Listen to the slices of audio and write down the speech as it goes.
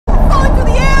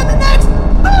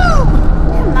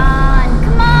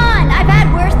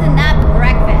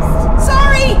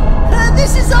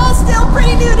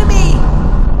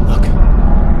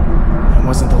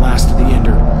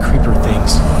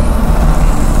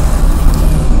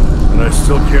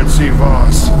still can't see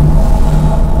Voss.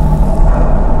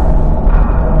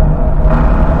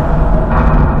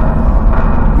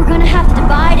 We're gonna have to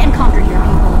divide and conquer here,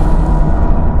 people.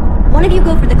 One of you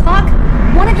go for the clock,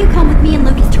 one of you come with me and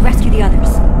Lucas to rescue the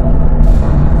others.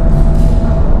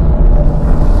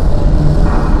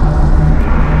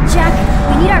 Jack,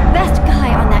 we need our best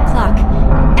guy on that clock.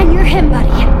 And you're him, buddy.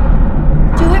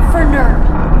 Do it for Nerve.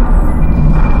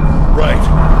 Right,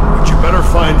 but you better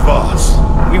find Voss.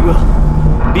 We will.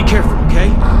 Be careful,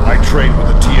 okay? I trained with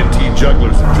the TNT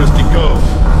jugglers at Tristy Cove.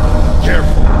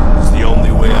 Careful is the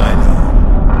only way I know.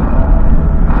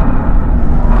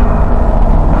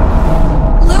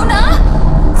 Luna?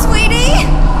 Sweetie?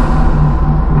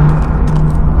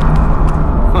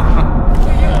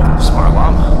 Smart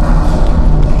llama.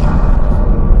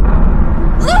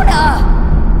 Luna!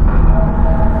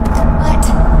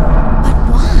 But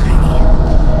why?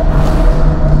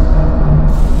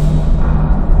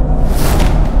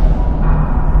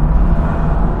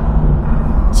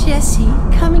 Jesse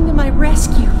coming to my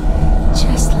rescue,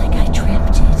 just like I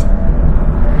dreamt it.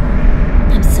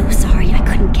 I'm so sorry I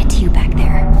couldn't get to you back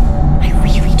there. I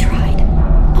really tried.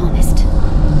 Honest.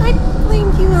 I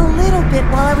blamed you a little bit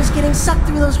while I was getting sucked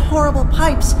through those horrible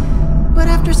pipes, but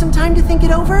after some time to think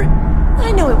it over,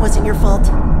 I know it wasn't your fault.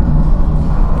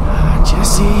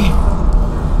 Jesse. You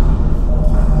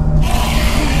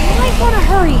might want to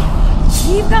hurry.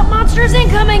 We've got monsters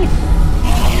incoming.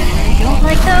 I don't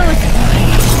like those.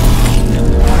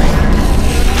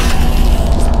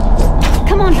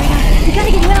 Come on, Rita. We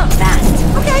gotta get you out fast.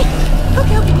 Okay.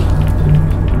 Okay.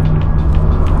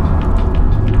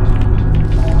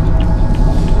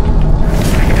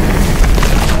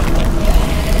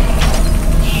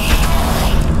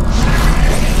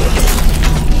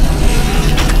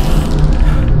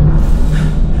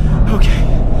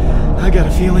 I got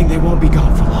a feeling they won't be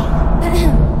gone for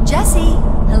long. Jesse,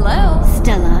 hello?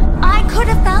 Stella. I could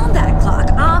have found that clock,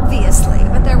 obviously,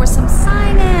 but there was some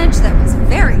signage that was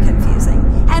very confusing.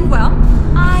 And, well,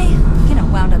 I,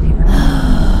 wound up here.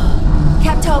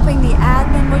 Kept hoping the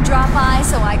admin would drop by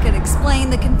so I could explain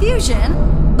the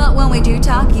confusion. But when we do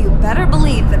talk, you better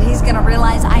believe that he's gonna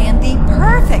realize I am the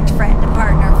perfect friend and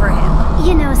partner for him.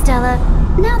 You know, Stella,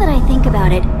 now that I think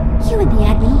about it, you and the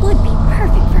admin would be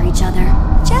perfect for each other.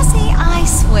 Jesse, I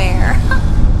swear.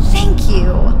 Thank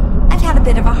you. I've had a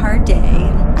bit of a hard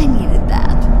day. I needed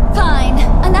that. Fine,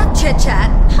 enough chit-chat.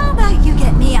 How about you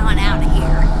get me on out of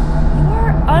here?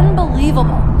 You're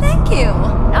unbelievable. Thank you.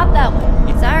 Not that one.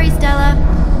 Sorry, Stella,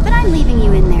 but I'm leaving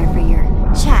you in there for your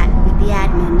chat with the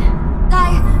admin.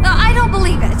 I don't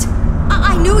believe it.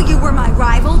 I knew you were my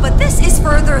rival, but this is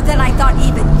further than I thought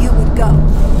even you would go.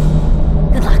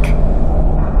 Good luck.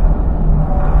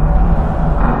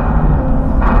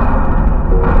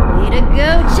 Way to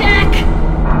go, Jack!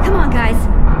 Come on, guys.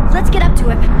 Let's get up to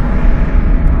him.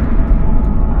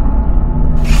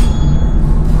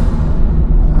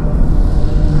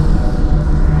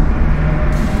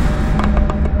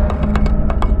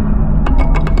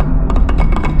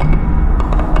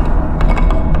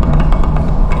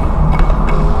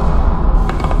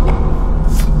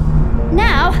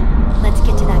 Now, let's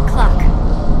get to that clock.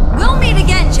 We'll meet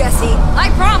again, Jesse. I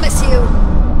promise you.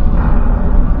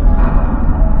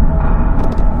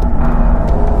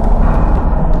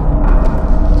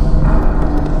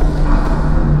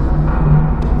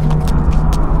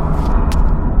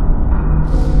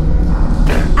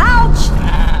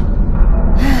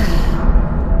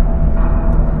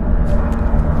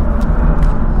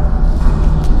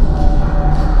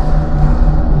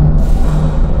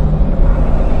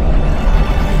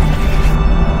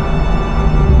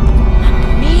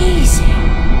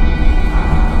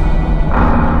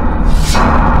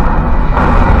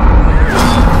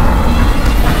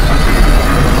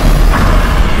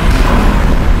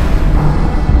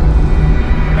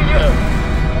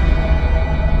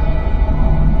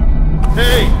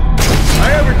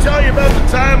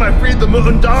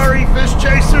 Mundari fish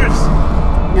chasers?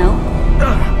 No?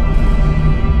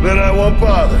 Then I won't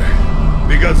bother,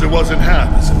 because it wasn't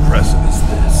half as impressive as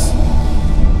this.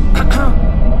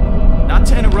 Not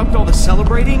to interrupt all the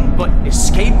celebrating, but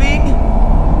escaping?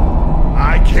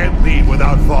 I can't leave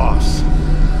without Voss.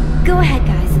 Go ahead,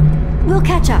 guys. We'll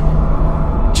catch up.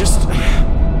 Just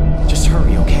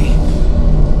hurry, okay?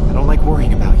 I don't like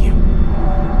worrying about you.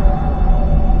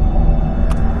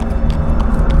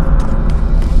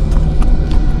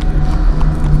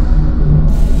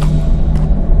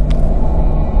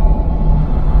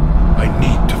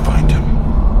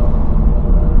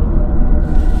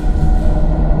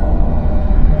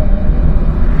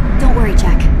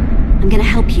 I'm gonna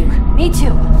help you. Me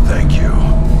too. Thank you.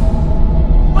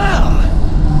 Well,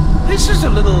 This is a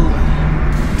little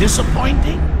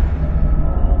disappointing.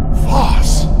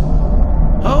 Voss!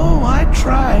 Oh, I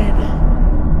tried.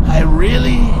 I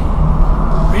really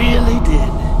did.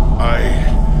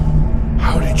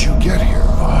 How did you get here,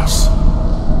 Voss?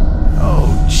 Oh,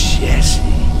 Jesse.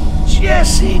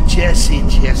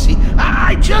 Jesse.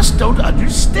 I just don't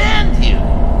understand you.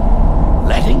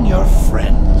 Letting your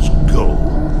friends go?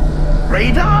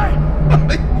 Radar?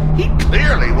 He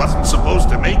clearly wasn't supposed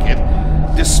to make it,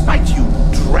 despite you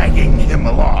dragging him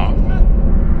along.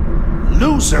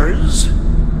 Losers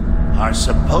are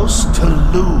supposed to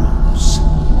lose,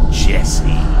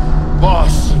 Jesse.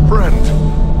 Boss,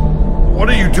 friend, what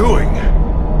are you doing?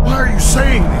 Why are you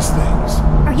saying these things?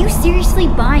 Are you seriously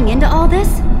buying into all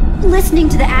this? Listening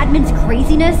to the admin's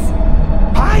craziness?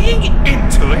 Buying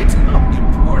into it? Oh, you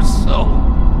poor soul.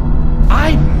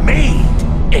 I made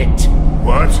it.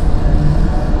 What?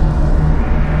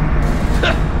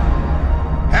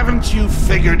 Haven't you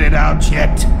figured it out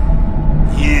yet?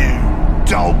 You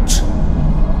dolt.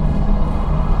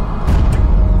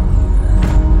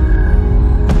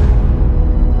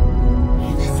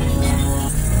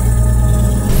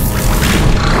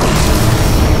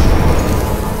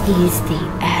 He's the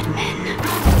admin.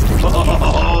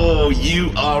 Oh,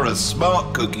 you are a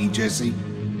smart cookie, Jesse.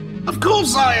 Of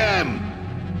course I am.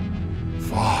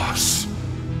 Voss.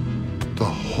 The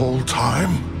whole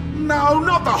time? No,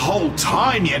 not the whole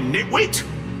time, you nitwit.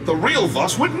 The real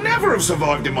Voss would never have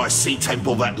survived in my sea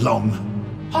temple that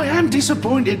long. I am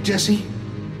disappointed, Jesse.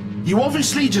 You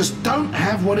obviously just don't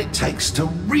have what it takes to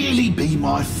really be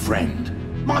my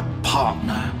friend, my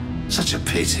partner. Such a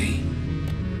pity.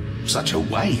 Such a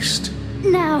waste.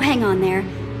 Now, hang on there.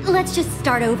 Let's just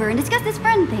start over and discuss this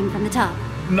friend thing from the top.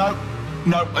 No,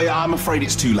 I'm afraid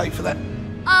it's too late for that.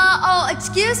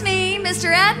 Excuse me,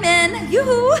 Mr. Admin.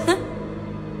 Yoo-hoo!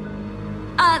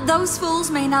 Those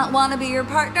fools may not want to be your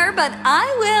partner, but I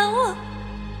will.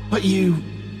 But you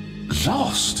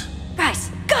lost.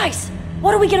 Guys,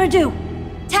 what are we gonna do?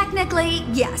 Technically,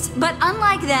 yes, but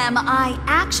unlike them, I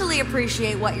actually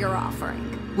appreciate what you're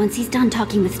offering. Once he's done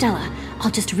talking with Stella, I'll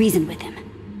just reason with him.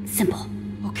 Simple.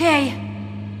 Okay.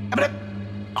 But,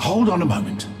 hold on a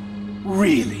moment.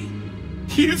 Really?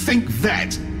 You think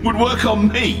that would work on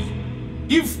me?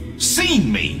 You've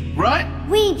seen me, right?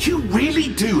 You really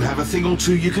do have a thing or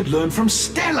two you could learn from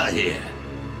Stella here.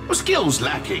 Well, skills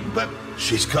lacking, but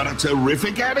she's got a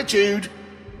terrific attitude.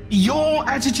 Your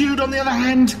attitude, on the other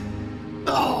hand?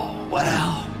 Oh,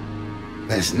 well.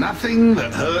 There's nothing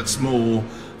that hurts more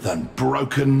than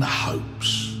broken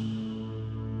hopes.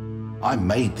 I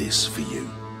made this for you.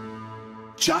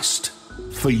 Just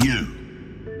for you.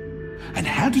 And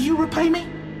how do you repay me?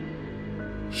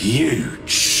 You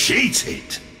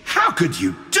cheated! How could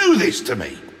you do this to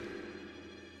me?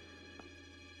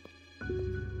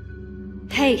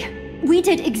 Hey, we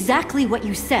did exactly what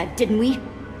you said, didn't we?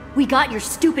 We got your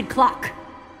stupid clock.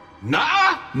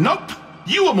 Nah, nope.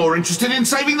 You were more interested in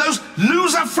saving those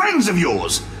loser friends of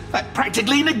yours. That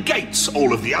practically negates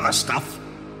all of the other stuff.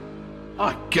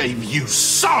 I gave you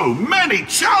so many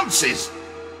chances!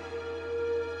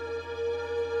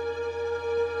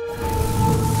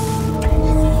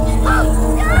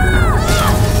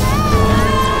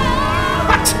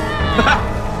 What?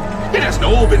 It hasn't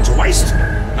all been to waste.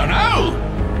 No.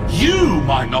 You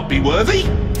might not be worthy.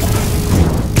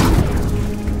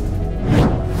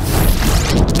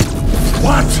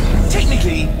 What?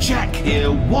 Technically, Jack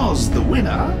here was the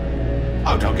winner.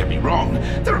 Oh, don't get me wrong.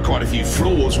 There are quite a few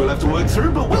flaws we'll have to work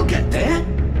through, but we'll get there.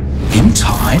 In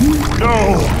time.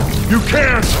 No! You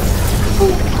can't!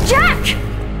 Oh, Jack!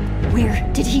 Where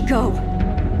did he go?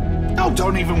 Oh,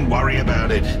 don't even worry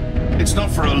about it. It's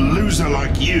not for a loser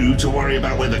like you to worry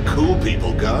about where the cool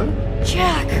people go.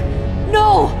 Jack!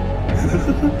 No!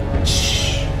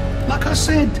 Shh. Like I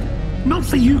said, not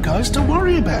for you guys to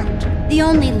worry about. The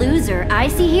only loser I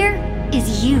see here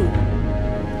is you.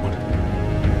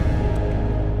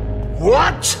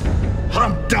 What?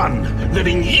 I'm done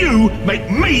letting you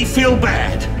make me feel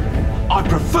bad. I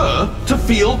prefer to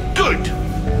feel good.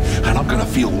 And I'm gonna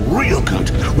feel real good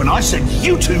when I send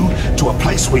you two to a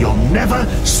place where you'll never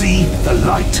see the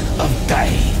light of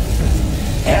day.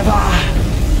 Ever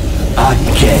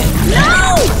again.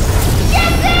 No!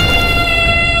 Jesse!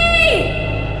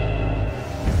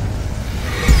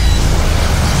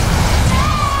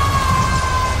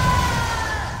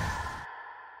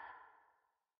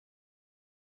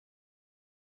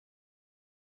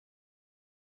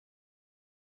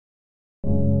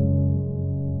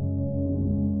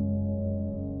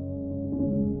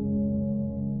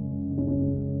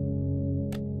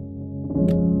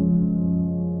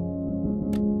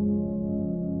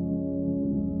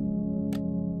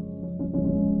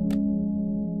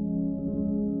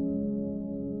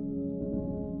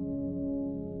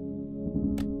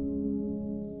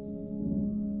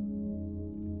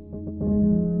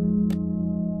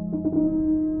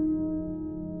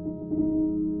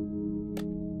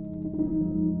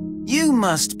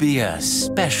 must be a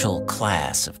special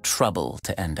class of trouble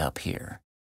to end up here.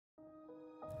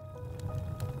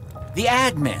 The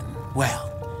admin, well,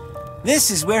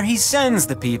 this is where he sends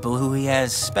the people who he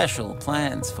has special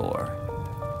plans for.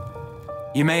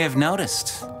 You may have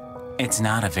noticed, it's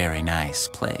not a very nice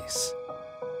place.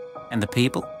 And the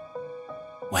people?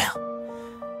 Well,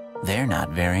 they're not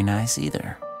very nice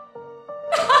either.